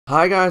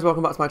Hi guys,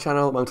 welcome back to my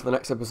channel and to the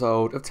next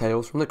episode of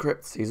Tales from the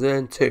Crypt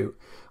Season 2.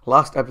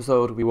 Last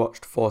episode we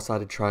watched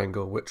Four-Sided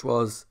Triangle, which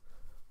was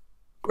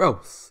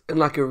gross in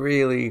like a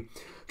really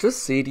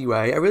just seedy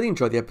way. I really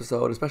enjoyed the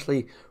episode,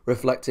 especially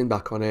reflecting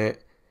back on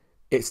it.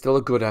 It's still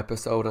a good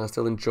episode and I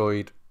still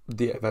enjoyed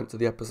the events of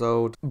the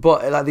episode,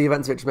 but like the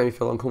events of it just made me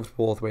feel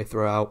uncomfortable all the way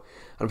throughout.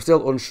 And I'm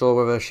still unsure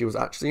whether she was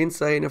actually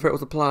insane, if it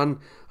was a plan.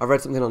 I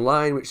read something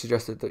online which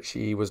suggested that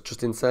she was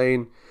just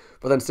insane,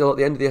 but then still at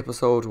the end of the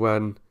episode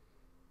when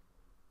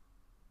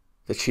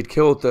that she'd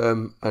killed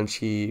them and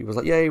she was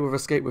like, yay, we've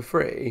escaped, we're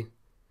free.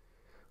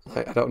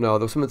 Like, I don't know,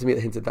 there was something to me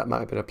that hinted that might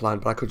have been a plan,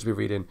 but I could just be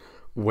reading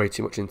way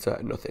too much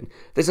into nothing.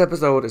 This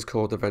episode is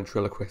called The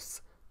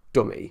Ventriloquist's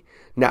Dummy.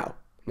 Now,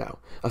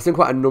 I've seen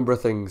quite a number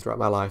of things throughout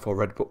my life, or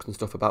read books and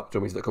stuff about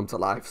dummies that come to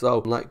life. So,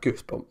 like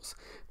Goosebumps,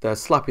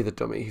 there's Slappy the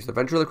dummy, who's the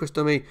ventriloquist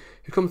dummy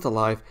who comes to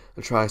life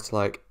and tries to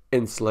like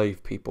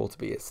enslave people to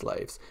be his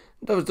slaves.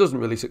 Doesn't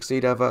really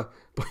succeed ever,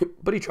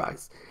 but he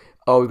tries.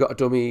 Oh, we've got a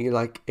dummy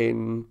like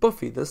in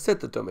Buffy, there's Sid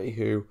the dummy,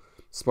 who,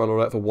 spoiler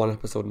alert for one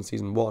episode in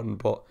season 1,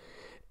 but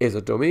is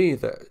a dummy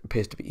that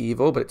appears to be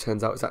evil, but it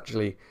turns out it's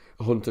actually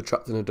a hunter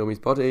trapped in a dummy's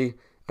body,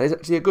 and it's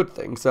actually a good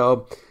thing.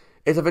 So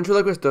it's a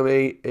ventriloquist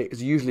dummy.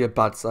 It's usually a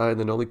bad sign,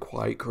 they're normally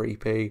quite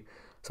creepy.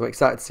 So I'm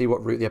excited to see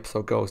what route the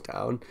episode goes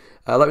down.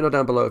 Let me know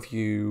down below if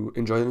you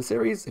enjoy the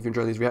series, if you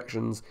enjoy these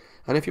reactions,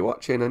 and if you're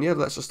watching. And yeah,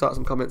 let's just start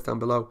some comments down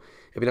below.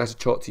 It'd be nice to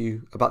talk to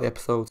you about the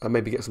episodes and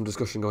maybe get some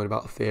discussion going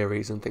about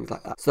theories and things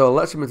like that. So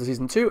let's jump into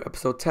season 2,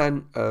 episode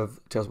 10 of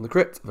Tales from the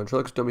Crypt,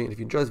 Ventriloquist Dummy. And if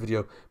you enjoyed this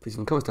video, please leave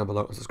some comments down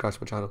below and subscribe to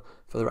my channel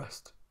for the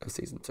rest of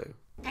season 2.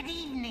 Good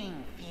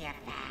evening, fear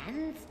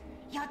fans.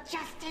 You're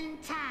just in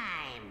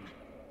time.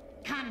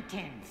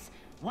 Contents: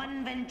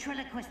 one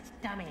ventriloquist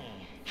dummy.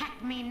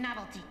 Hackme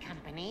Novelty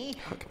Company.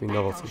 Hackme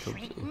Novelty Battle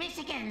Shriek, Company.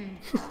 Michigan.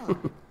 Oh,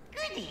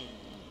 goody.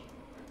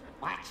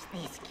 Watch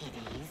this,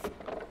 kiddies.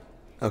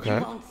 Okay.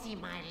 You won't see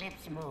my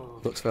lips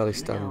move. Looks fairly Know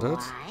standard.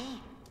 why?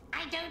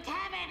 I don't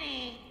have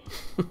any.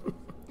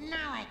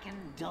 Now I can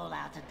dole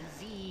out a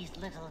diseased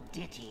little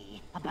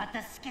ditty about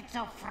the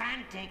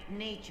schizophrenic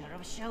nature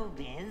of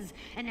showbiz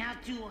and how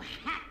to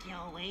hack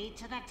your way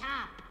to the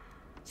top.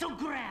 So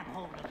grab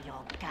hold of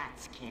your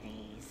guts,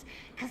 kiddies,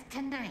 because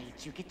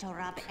tonight you get to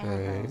rub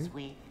elbows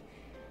with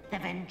the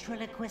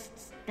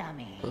ventriloquist's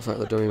dummy. Looks like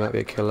the dummy might be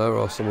a killer,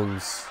 or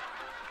someone's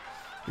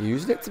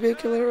used it to be a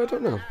killer, I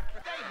don't know.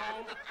 Stay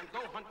home and go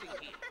hunting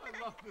geese.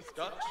 I love this.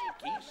 Ducks,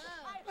 geese.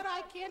 But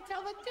I can't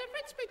tell the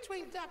difference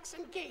between ducks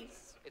and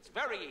geese. It's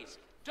very easy.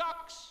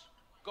 Ducks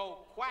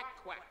go quack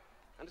quack.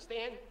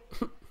 Understand?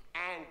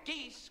 And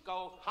geese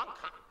go honk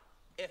honk.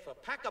 If a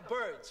pack of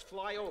birds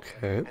fly over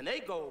and they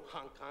go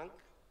honk honk,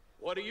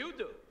 what do?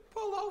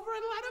 Pull over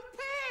and let them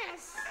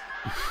pass.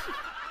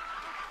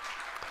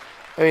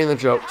 I mean, the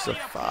jokes are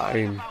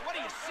fine. What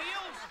are you,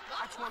 seals?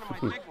 That's one of my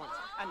big ones.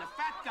 And the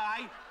fat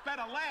guy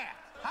better laugh.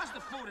 How's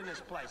the food in this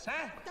place,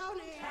 huh? Don't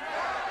eat.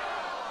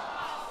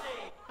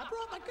 I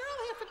brought my girl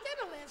here for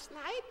dinner last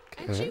night,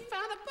 and she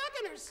found a bug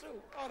in her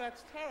soup. Oh,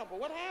 that's terrible.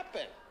 What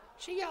happened?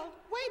 She yelled,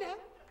 "Waiter,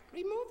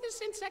 remove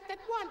this insect at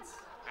once."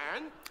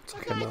 And?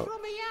 The guy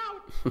threw me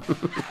out.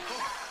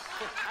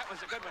 That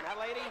was a good one, huh,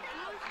 lady?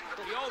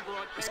 The old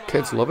broad This came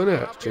kid's along. loving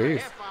it, Up here a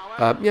jeez. half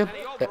hour, Yeah, and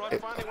the old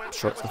broad finally went,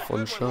 sure it's a "That's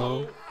fun good one, show.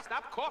 Lou.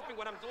 Stop coughing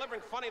when I'm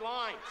delivering funny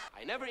lines.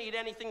 I never eat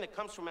anything that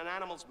comes from an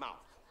animal's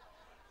mouth."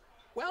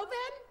 Well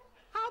then,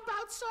 how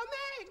about some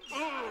eggs?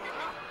 Oh,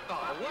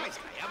 wise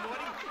guy, I'm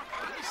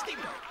Woody.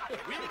 Steamboat.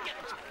 Really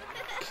getting to it.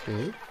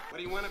 Okay. What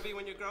do you want to be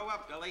when you grow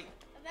up, Billy?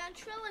 A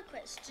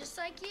ventriloquist, just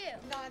like you.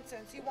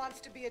 Nonsense. He wants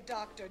to be a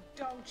doctor,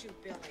 don't you,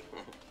 Billy?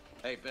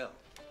 Hey, Bill.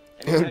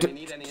 Anytime you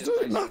need any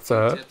Doesn't advice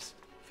matter. or tips,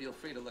 feel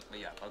free to look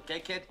me up.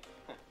 Okay, kid?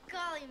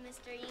 Golly,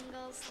 Mr.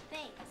 Ingalls,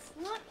 thanks.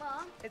 Look,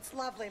 Mom. It's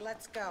lovely.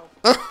 Let's go.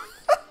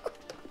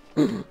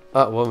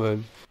 That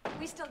woman.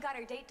 We still got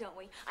our date, don't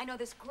we? I know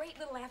this great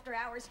little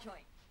after-hours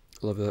joint.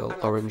 Love the little I'm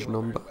not orange feeling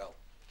number. very well.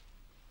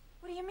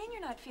 What do you mean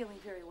you're not feeling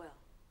very well?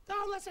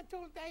 Don't listen to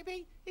him,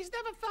 baby. He's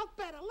never felt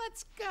better.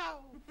 Let's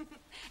go.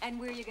 And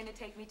where are you going to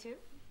take me to?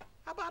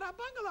 How about our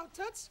bungalow,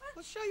 Toots?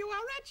 We'll show you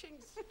our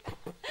etchings.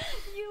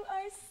 You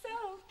are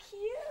so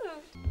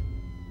cute.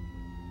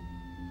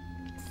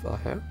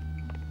 Fire.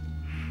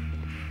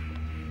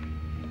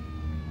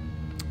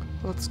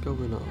 What's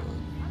going on?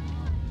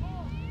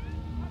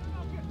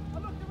 I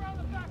looked around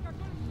the back. I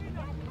couldn't see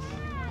them.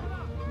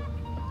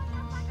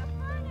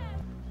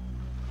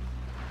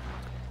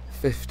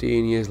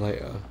 15 years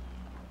later.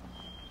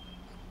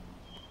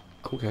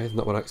 Okay,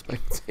 not what I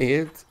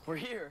expected. We're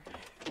here.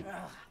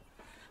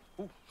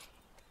 Ooh.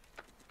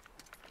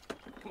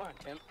 Come on,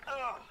 Tim.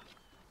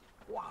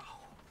 Wow.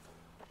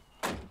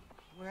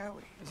 Where are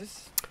we? Is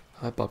this?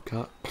 Hi,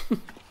 Bobcat.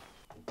 It's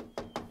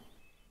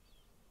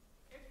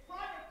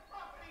private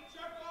property,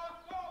 jerk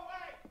off. Go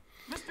away.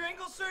 Mr.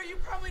 Ingalls, sir, you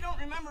probably don't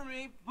remember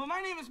me, but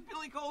my name is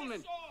Billy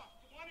Coleman. Piss off.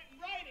 You want it in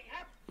writing,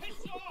 huh?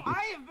 Piss off.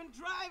 I have been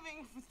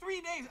driving for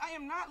 3 days. I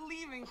am not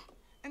leaving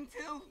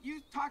until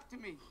you talk to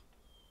me.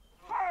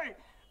 Hi,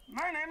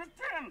 my name is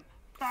Tim.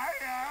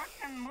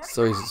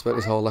 So he's spent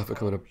his whole life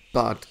becoming a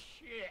bad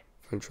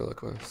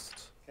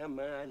ventriloquist. Come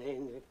on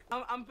in.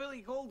 I'm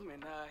Billy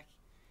Goldman.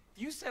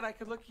 You said I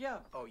could look you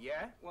up. Oh,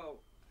 yeah? Well,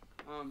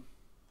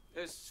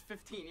 it was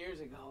 15 years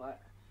ago.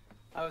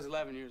 I was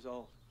 11 years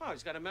old. Oh,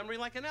 he's got a memory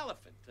like an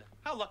elephant.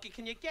 How lucky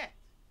can you get?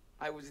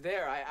 I was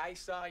there. I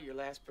saw your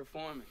last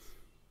performance.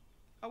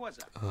 How was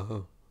that?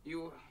 Oh.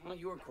 You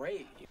were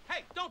great.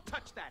 Hey, don't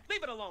touch that.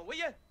 Leave it alone, will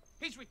you?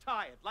 He's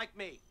retired, like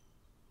me.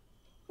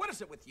 What is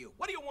it with you?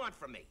 What do you want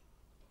from me?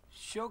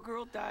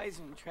 Showgirl dies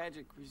in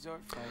tragic resort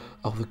fire.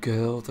 Oh, the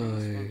girl died.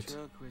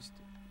 Ventriloquist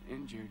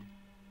injured.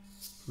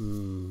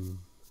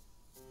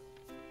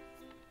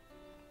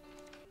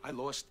 I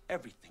lost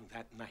everything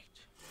that night.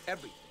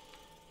 Everything.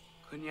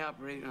 Couldn't you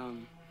operate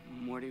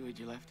Morty with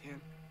your left hand?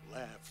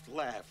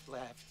 Laughed.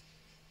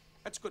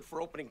 That's good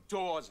for opening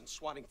doors and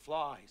swatting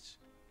flies.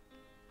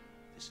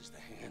 This is the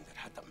hand that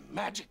had the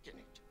magic in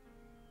it.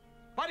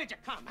 Why did you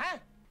come, huh?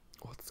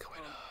 What's going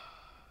on?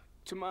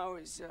 Tomorrow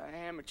is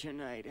amateur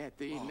night at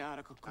the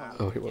Nautical Club.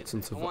 Oh, he wants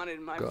him to I wanted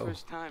my go.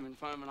 first time in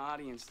front of an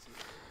audience to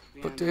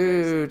be But on the right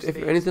dude, side if of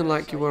you're the anything stage.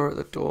 like you So were at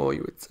the door,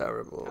 you were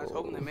terrible. I was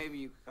hoping that maybe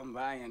you could come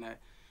by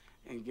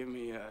and give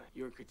me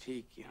your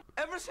critique. You know.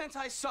 Ever since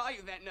I saw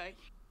you that night,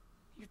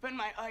 you've been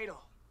my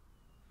idol.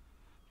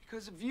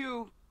 Because of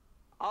you,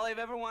 all I've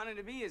ever wanted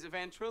to be is a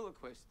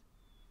ventriloquist.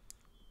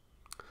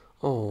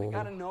 Oh. I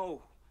gotta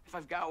know if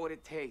I've got what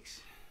it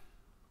takes.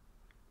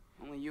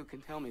 Only you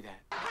can tell me that.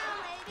 Come,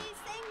 ladies,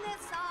 sing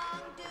this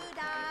song.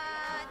 Do-da,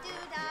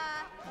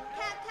 do-da.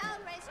 Cat-town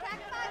racetrack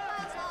 5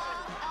 miles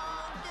long.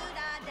 On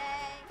do-da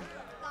day.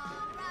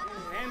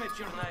 Gone run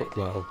Amateur night.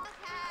 Well.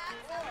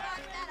 cats and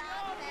rock that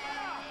I'll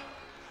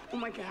pay. Oh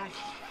my God.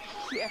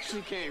 He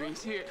actually came.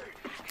 He's here.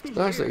 It's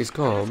nice that he's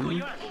come,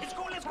 Let's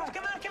go.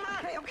 Come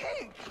on. Hey,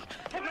 okay.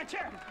 Take my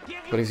chair.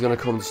 but he's gonna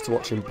come just to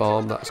watch him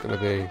bomb. That's gonna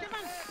be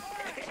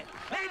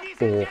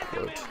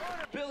awkward.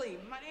 Billy,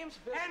 my name's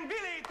Billy. And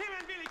Billy, Tim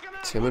and Billy, come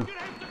on. Tim and Put your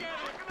hands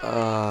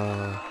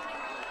together.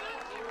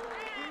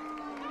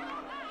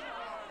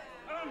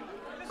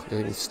 He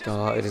even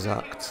started his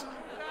act.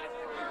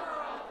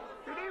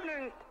 Good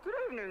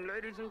evening,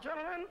 ladies and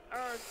gentlemen.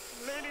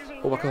 Ladies and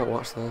Oh, I can't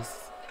watch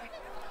this.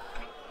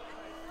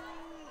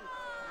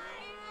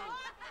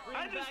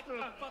 I just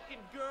fucking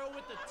girl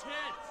with the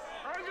tits.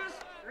 I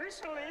just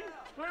recently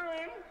flew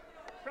in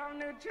from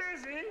New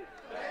Jersey.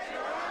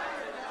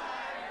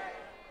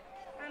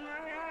 And my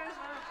eyes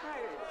are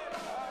tired.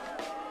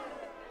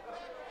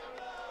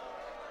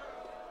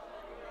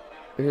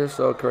 You're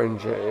so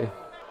cringy.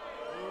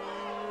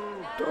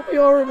 Don't be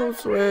horrible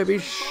to him,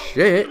 he's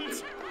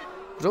shit.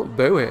 Don't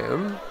boo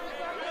him.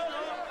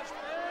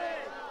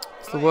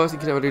 It's the worst you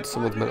can ever do to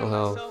someone's mental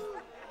health.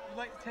 I'd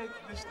like to take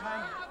this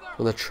time.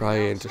 When they're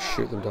trying to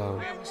shoot them down.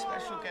 We have a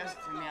special guest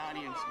in the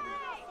audience.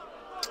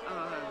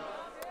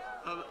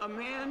 A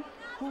man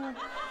who,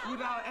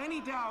 without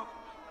any doubt,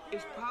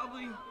 is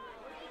probably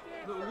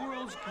the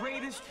world's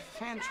greatest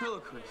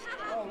ventriloquist.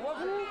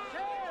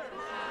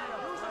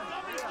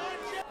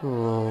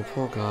 Oh,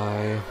 poor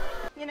guy.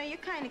 You know, you're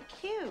kind of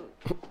cute.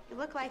 You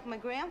look like my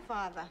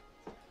grandfather.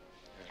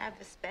 Have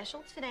a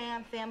special today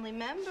on family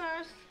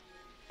members.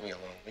 Leave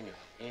me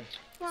alone.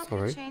 Well,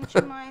 Sorry. if you change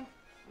your mind,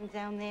 I'm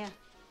down there.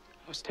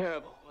 It was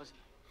terrible, wasn't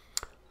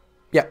it?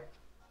 Yeah.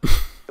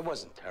 It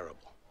wasn't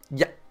terrible.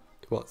 Yeah,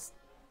 it was.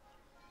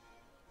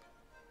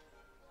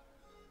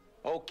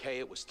 Okay,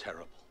 it was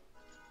terrible.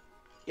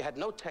 You had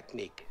no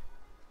technique,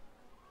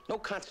 no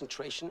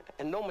concentration,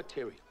 and no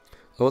material.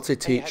 I would say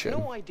And you had teaching,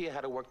 no idea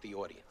how to work the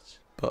audience.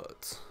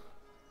 but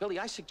Billy,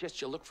 I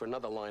suggest you look for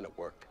another line of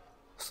work.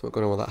 something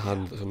going on with that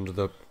hand that's under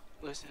the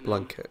Listen,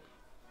 blanket.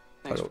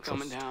 thanks for don't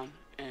coming trust. down,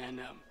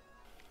 and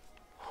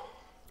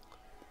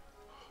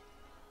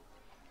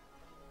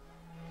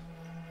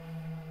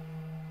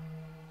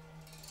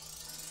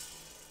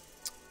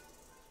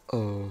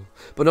Oh.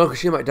 But no, because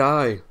she might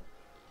die.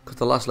 Because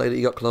the last lady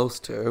he got close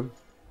to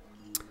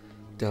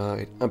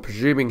died. I'm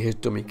presuming his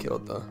dummy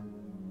killed her.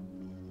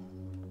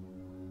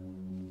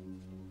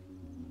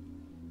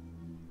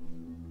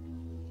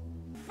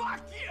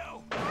 Fuck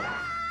you!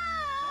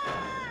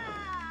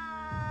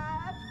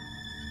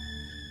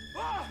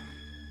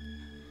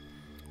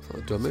 Is that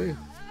a dummy?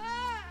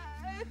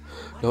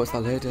 No, it's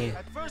that lady.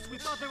 At first we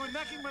thought they were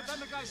necking, but then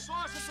the guy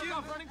saw us and took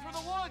off running through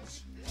the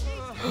woods.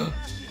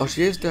 Oh,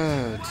 she is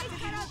dead.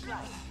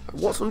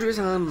 What's under his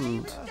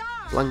hand?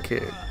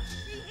 Blanket.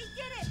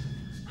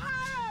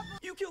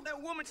 you killed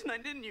that woman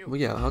tonight, didn't you? Well,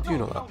 yeah, how do you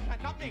know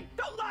that? Not me.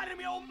 Don't lie to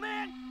me, old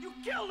man! You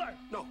killed her!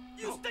 No.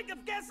 You stink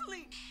of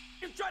gasoline!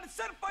 You tried to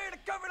set a fire to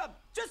cover it up,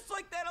 just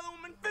like that other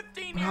woman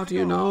 15 But how years do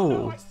you ago.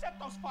 know? I set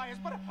those fires,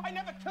 but I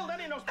never killed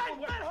any of those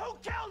people. Then who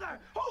killed her?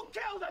 Who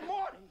killed her?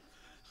 Morty.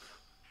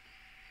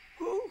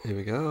 Who? Here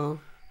we go.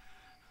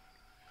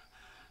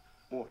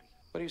 Morty,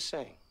 what are you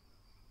saying?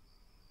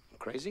 I'm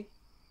crazy?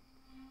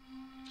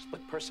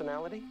 Split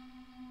personality?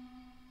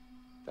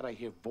 That I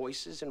hear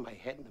voices in my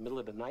head in the middle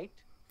of the night?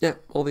 Yeah,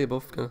 all the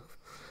above, kind of.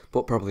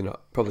 But probably not.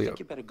 I Probably think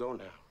you not. better go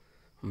now,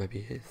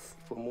 Maybe he is.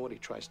 before Morty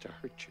tries to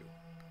hurt you.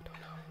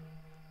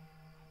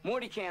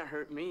 Morty can't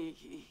hurt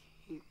me.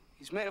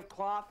 He's made of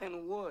cloth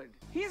and wood.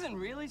 He isn't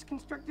real. He's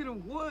constructed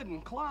of wood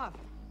and cloth.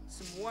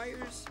 Some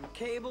wires, some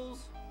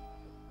cables.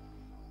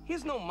 He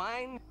has no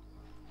mind,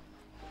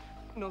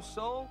 no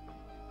soul,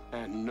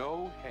 And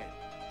no head.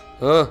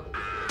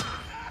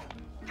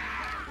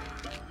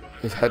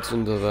 His head's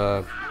under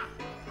there.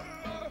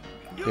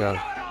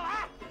 Yeah.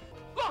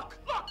 Look!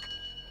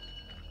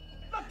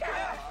 Look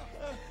at him!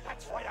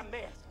 That's right, a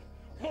mask.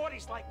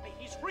 Morty's like me.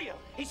 He's real.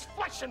 He's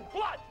flesh and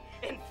blood.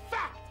 In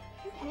fact,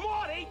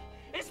 Morty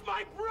is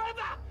my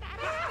brother!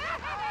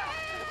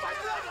 My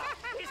brother!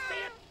 You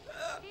see it?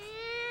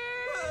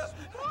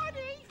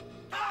 Morty!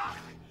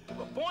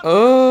 We're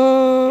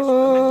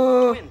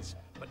born twins,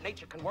 but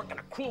nature can work in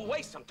a cruel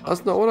way sometimes.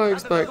 That's not what I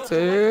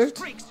expected.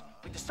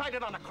 We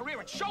decided on a career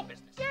in show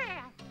business.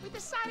 Yeah, we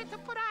decided to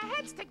put our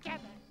heads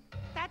together.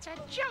 That's a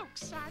joke,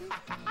 son.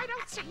 I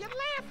don't see you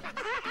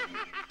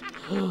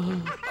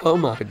laughing. Oh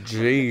my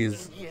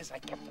jeez. For years I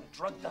kept him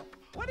drugged up.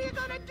 What are you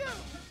gonna do?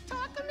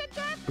 Talk him to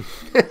death?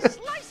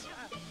 Slice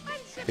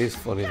him. He's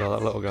funny though,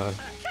 that little guy.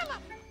 Kill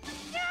him.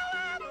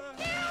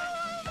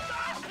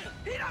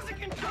 He doesn't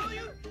control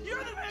you.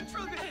 You're the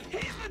ventriloquist.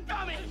 He's the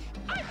dummy.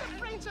 I'm the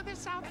brains of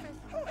this outfit.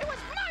 It was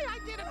my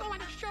idea to go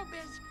into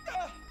showbiz.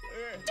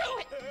 Do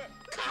it.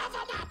 Carve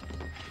him up.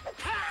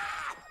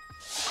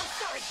 I'm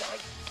sorry,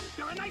 guys.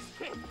 You're a nice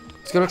kid.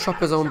 He's gonna chop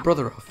his own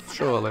brother off,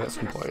 surely, at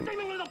some point.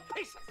 Steaming little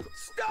pieces.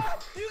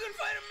 Stop! You can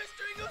fight him,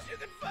 Mr. Eagles. You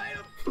can fight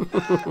him.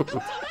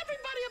 Tell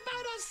everybody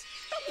about us.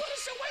 Don't put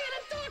us away in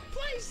a dark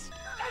place.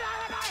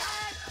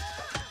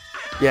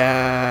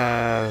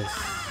 Yes.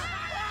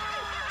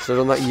 Should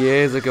have done that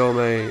years ago,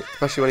 mate.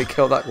 Especially when he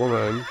killed that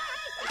woman.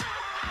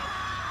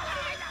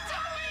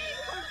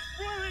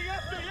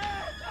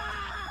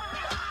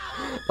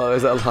 Oh,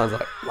 his little hand's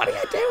like, what are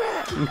you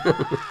doing?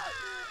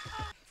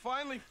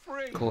 Finally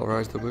free.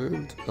 Cauterize the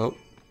wound. Oh.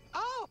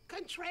 Oh,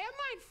 contraire,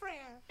 mein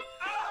frère.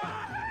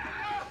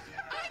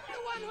 I'm the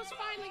one who's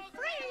finally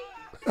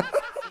free.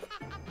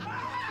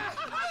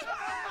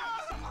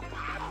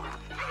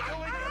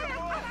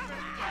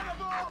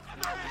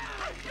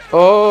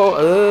 Oh,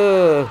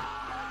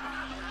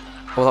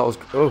 oh, that was.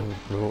 Oh,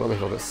 no, that made me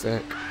feel a bit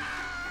sick.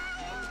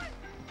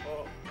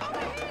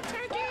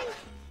 Turkey.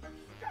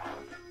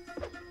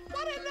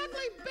 What an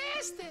ugly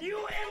bastard. You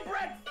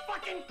inbred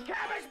fucking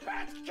cabbage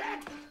patch kid!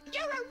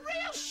 You're a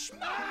real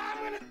schmuck. I'm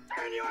gonna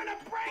turn you into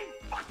brain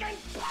fucking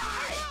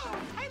pie!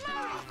 I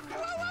love you. Whoa,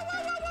 whoa,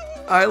 whoa, whoa,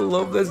 whoa, whoa. I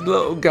love this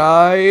little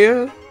guy.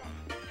 Hey,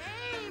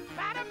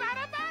 batter,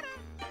 batter,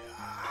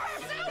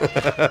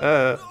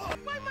 batter.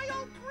 Why my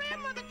old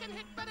grandmother can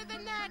hit better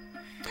than that?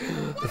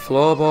 The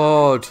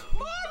floorboard.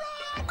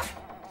 Moron!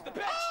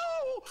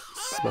 Oh!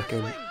 Smack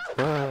him.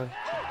 Ah.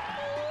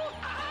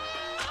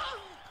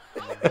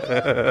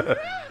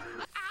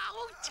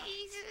 Ow,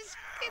 Jesus.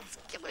 It's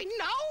killing.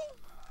 No!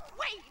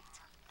 Wait!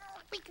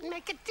 We can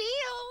make a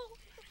deal.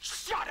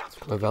 Shut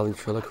up! My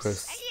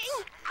ventriloquist.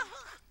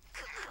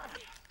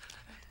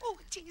 Oh,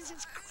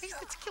 Jesus Christ,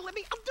 it's killing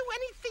me. I'll do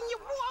anything you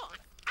want.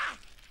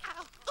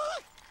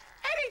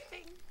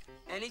 Anything.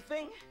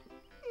 Anything?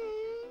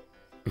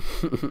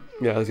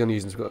 Yeah, I was gonna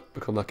use him to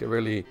become like a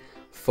really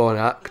fun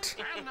act.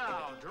 And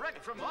now,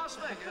 direct from Las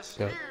Vegas,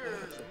 Yeah.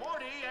 here's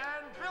Morty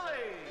and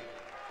Billy.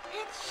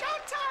 It's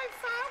showtime,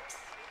 folks.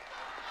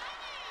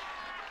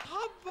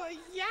 Hubba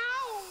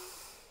yow.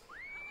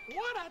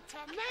 What a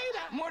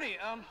tomato. Morty,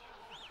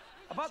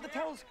 about the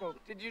telescope,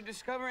 did you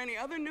discover any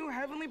other new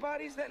heavenly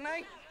bodies that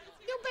night?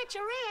 You bet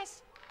your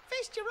ass.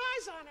 Feast your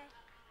eyes on her.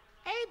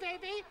 Hey,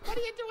 baby, what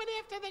are you doing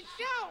after the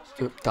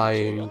show?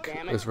 Dying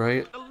Damn is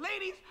right. The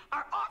ladies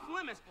are off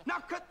limits. Now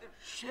cut the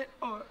shit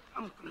or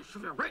I'm gonna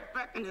shove you right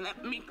back into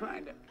that meat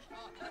grinder.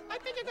 I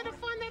think you're gonna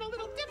find that a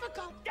little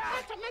difficult.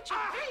 Not to mention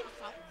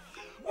painful.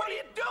 What are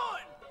you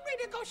doing?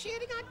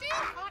 Renegotiating our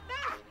deal,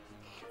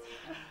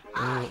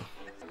 partner.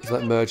 He's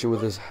like merging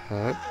with his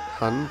head,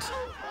 hand.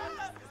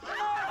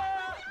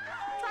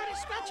 Try to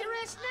scratch your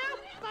ass now,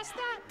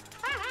 Buster.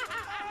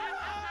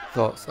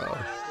 Thought so.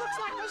 Looks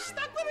like we're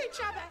stuck with each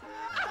other.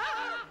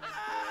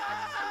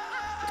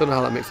 Don't know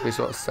how that makes any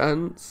sort of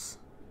sense,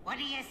 What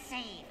do you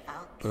say,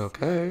 folks? but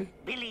okay.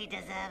 Billy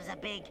deserves a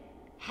big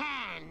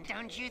hand,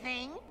 don't you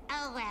think?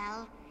 Oh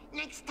well,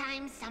 next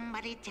time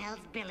somebody tells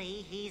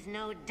Billy he's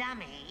no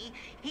dummy,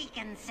 he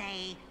can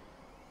say,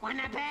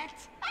 wanna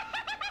bet?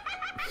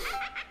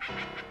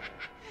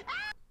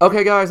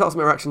 Okay, guys, that's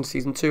my reaction to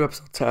season 2,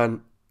 episode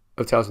 10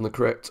 of Tales from the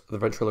Crypt, the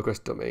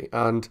ventriloquist dummy.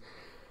 And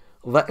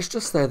let's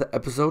just say that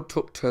episode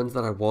took turns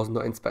that I was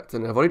not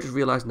expecting. I've only just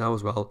realised now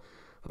as well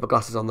that my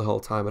glasses on the whole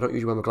time. I don't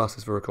usually wear my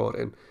glasses for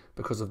recording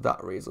because of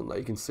that reason. Like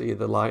you can see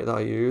the light that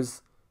I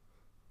use,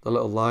 the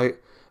little light.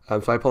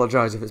 So I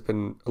apologise if it's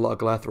been a lot of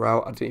glare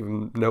throughout. I didn't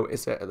even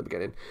notice it at the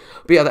beginning.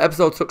 But yeah, the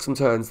episode took some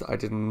turns that I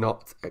did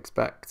not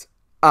expect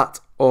at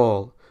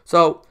all.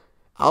 So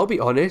I'll be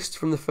honest,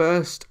 from the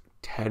first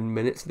 10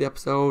 minutes of the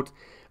episode,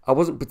 I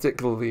wasn't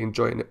particularly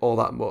enjoying it all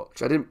that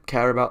much. I didn't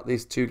care about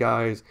these two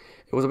guys.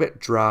 It was a bit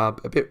drab,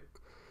 a bit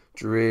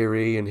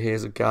dreary, and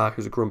here's a guy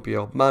who's a grumpy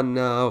old man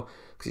now,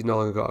 because he's no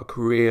longer got a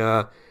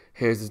career.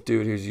 Here's this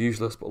dude who's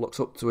useless but looks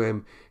up to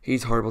him.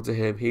 He's horrible to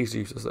him. He's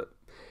useless at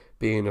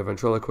being a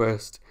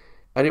ventriloquist.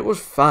 And it was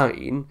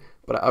fine,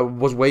 but I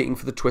was waiting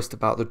for the twist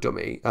about the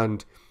dummy.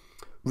 And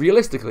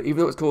realistically, even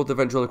though it's called the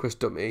ventriloquist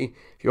dummy,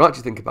 if you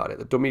actually think about it,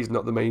 the dummy's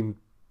not the main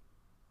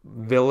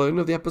villain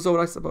of the episode,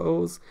 I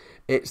suppose.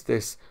 It's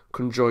this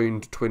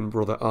conjoined twin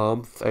brother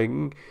arm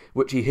thing,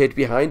 which he hid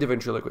behind a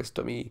ventriloquist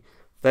dummy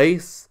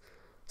face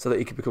so that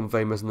he could become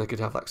famous and they could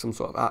have like some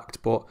sort of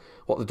act. But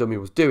what the dummy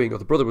was doing, or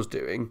the brother was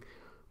doing,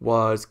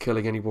 was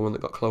killing any woman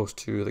that got close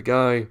to the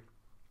guy.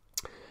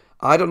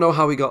 I don't know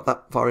how he got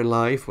that far in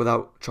life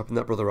without chopping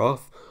that brother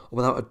off, or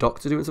without a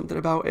doctor doing something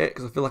about it,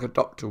 because I feel like a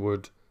doctor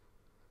would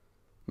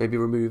maybe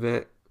remove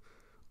it.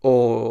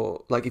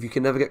 Or, like, if you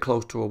can never get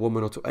close to a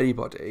woman or to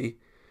anybody,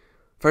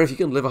 fair enough, you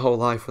can live a whole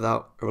life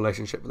without a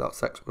relationship, without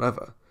sex,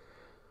 whatever.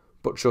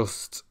 But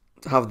just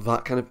to have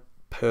that kind of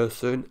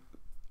person,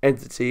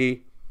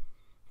 entity,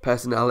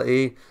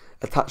 personality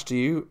attached to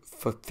you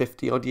for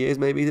 50 odd years,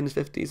 maybe in his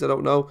 50s, I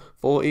don't know,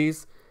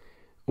 40s,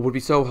 would be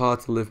so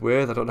hard to live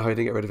with. I don't know how he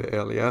didn't get rid of it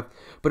earlier.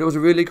 But it was a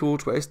really cool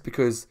twist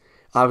because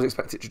I was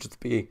expecting it to just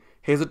be,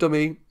 here's a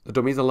dummy, the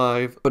dummy's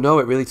alive. But no,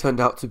 it really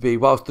turned out to be,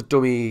 whilst the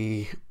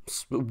dummy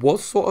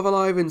was sort of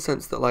alive in the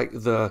sense that, like,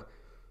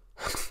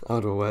 how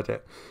do I word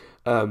it?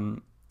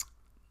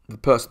 The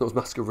person that was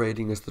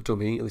masquerading as the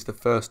dummy, at least the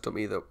first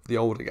dummy, the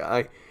older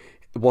guy,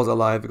 was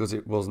alive because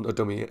it wasn't a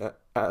dummy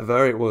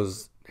ever. It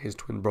was his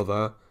twin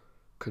brother,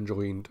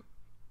 conjoined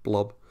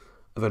blob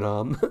of an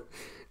arm.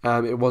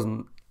 It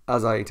wasn't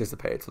as I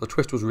anticipated, so the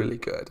twist was really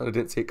good and I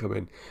didn't see it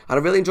coming. And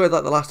I really enjoyed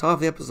like the last half of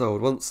the episode.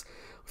 Once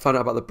we found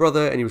out about the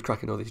brother and he was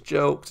cracking all these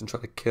jokes and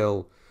trying to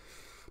kill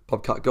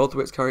Bobcat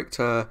Goldthwait's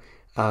character,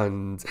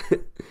 and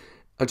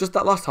and just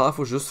that last half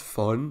was just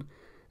fun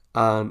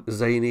and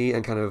zany,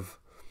 and kind of,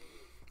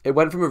 it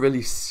went from a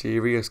really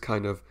serious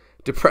kind of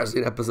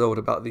depressing episode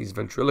about these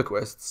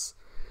ventriloquists,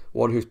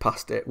 one who's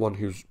past it, one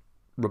who's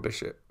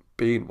rubbish at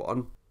being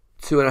one,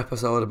 to an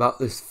episode about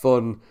this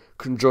fun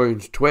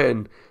conjoined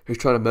twin who's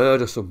trying to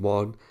murder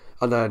someone,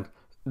 and then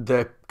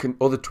the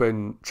other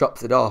twin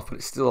chops it off but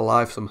it's still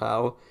alive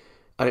somehow,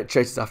 and it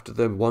chases after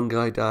them. One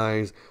guy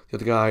dies, the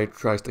other guy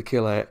tries to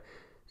kill it,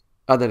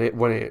 and then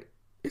when it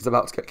is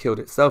about to get killed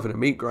itself in a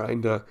meat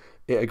grinder,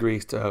 it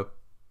agrees to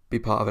be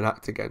part of an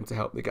act again to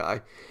help the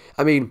guy.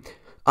 I mean,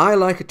 I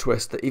like a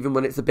twist that even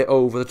when it's a bit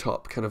over the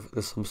top, kind of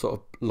there's some sort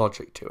of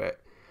logic to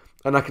it,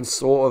 and I can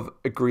sort of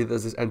agree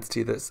there's this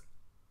entity that's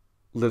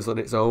lives on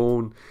its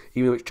own,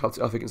 even though it's chopped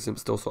it off, it can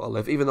still sort of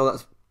live, even though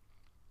that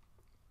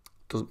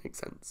doesn't make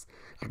sense.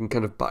 I can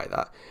kind of buy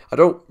that. I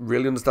don't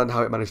really understand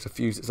how it managed to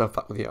fuse itself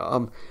back with the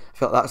arm. I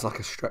felt that's like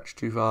a stretch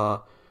too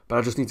far, but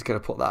I just need to kind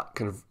of put that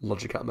kind of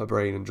logic out of my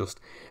brain and just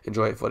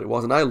enjoy it for what it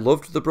was. And I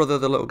loved the brother,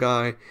 the little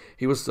guy.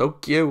 He was so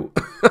cute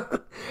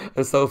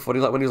and so funny,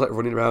 like when he was like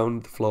running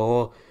around the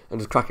floor and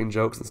just cracking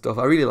jokes and stuff.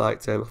 I really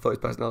liked him. I thought his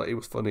personality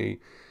was funny,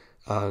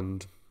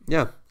 and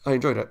yeah, I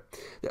enjoyed it.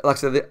 Like I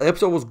said, the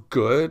episode was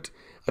good.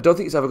 I don't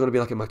think it's ever going to be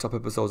like in my top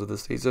episodes of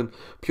this season,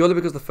 purely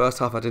because the first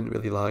half I didn't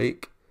really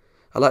like.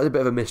 I liked a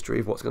bit of a mystery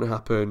of what's going to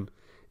happen.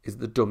 Is it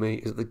the dummy?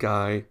 Is it the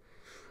guy?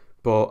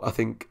 But I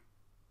think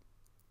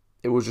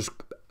it was just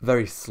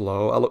very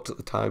slow. I looked at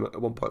the time at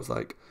one point, I was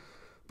like,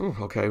 oh,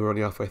 okay, we're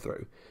only halfway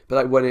through.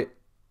 But like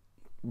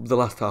the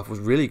last half was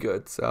really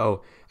good,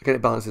 so again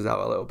it balances out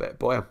a little bit.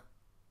 But yeah,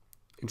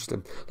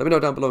 interesting. Let me know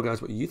down below,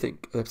 guys, what you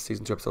think of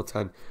season 2, episode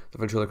 10, The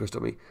Ventriloquist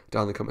Dummy,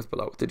 down in the comments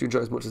below. Did you enjoy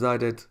it as much as I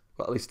did?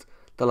 Well, at least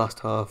the last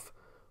half.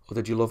 Or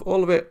did you love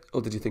all of it?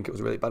 Or did you think it was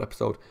a really bad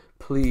episode?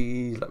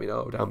 Please let me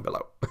know down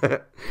below.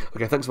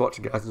 Okay, thanks for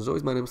watching, guys. As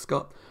always, my name is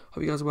Scott.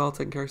 Hope you guys are well,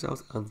 taking care of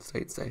yourselves, and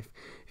staying safe.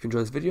 If you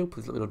enjoyed this video,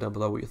 please let me know down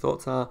below what your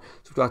thoughts are.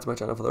 Subscribe to my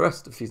channel for the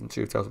rest of season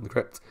 2 of Tales from the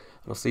Crypt.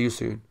 And I'll see you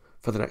soon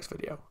for the next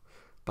video.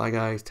 Bye,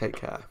 guys. Take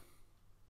care.